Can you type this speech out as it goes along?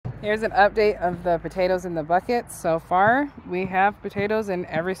Here's an update of the potatoes in the buckets. So far, we have potatoes in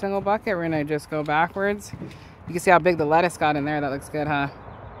every single bucket. We're gonna just go backwards. You can see how big the lettuce got in there. That looks good, huh?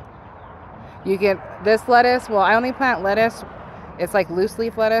 You get this lettuce. Well, I only plant lettuce. It's like loose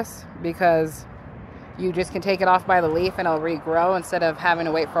leaf lettuce because you just can take it off by the leaf and it'll regrow instead of having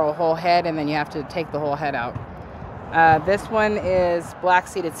to wait for a whole head and then you have to take the whole head out. This one is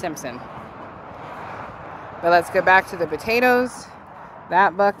black-seeded Simpson. But let's go back to the potatoes.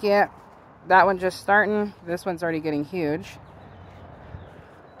 That bucket, that one just starting. This one's already getting huge.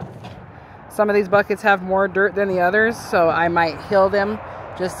 Some of these buckets have more dirt than the others, so I might hill them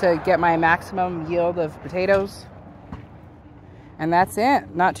just to get my maximum yield of potatoes. And that's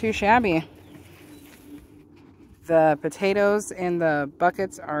it. Not too shabby. The potatoes in the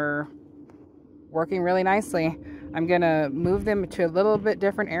buckets are working really nicely. I'm gonna move them to a little bit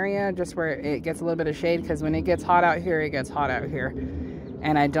different area just where it gets a little bit of shade, because when it gets hot out here, it gets hot out here.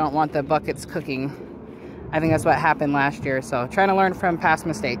 And I don't want the buckets cooking. I think that's what happened last year. So trying to learn from past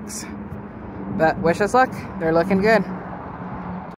mistakes. But wish us luck. They're looking good.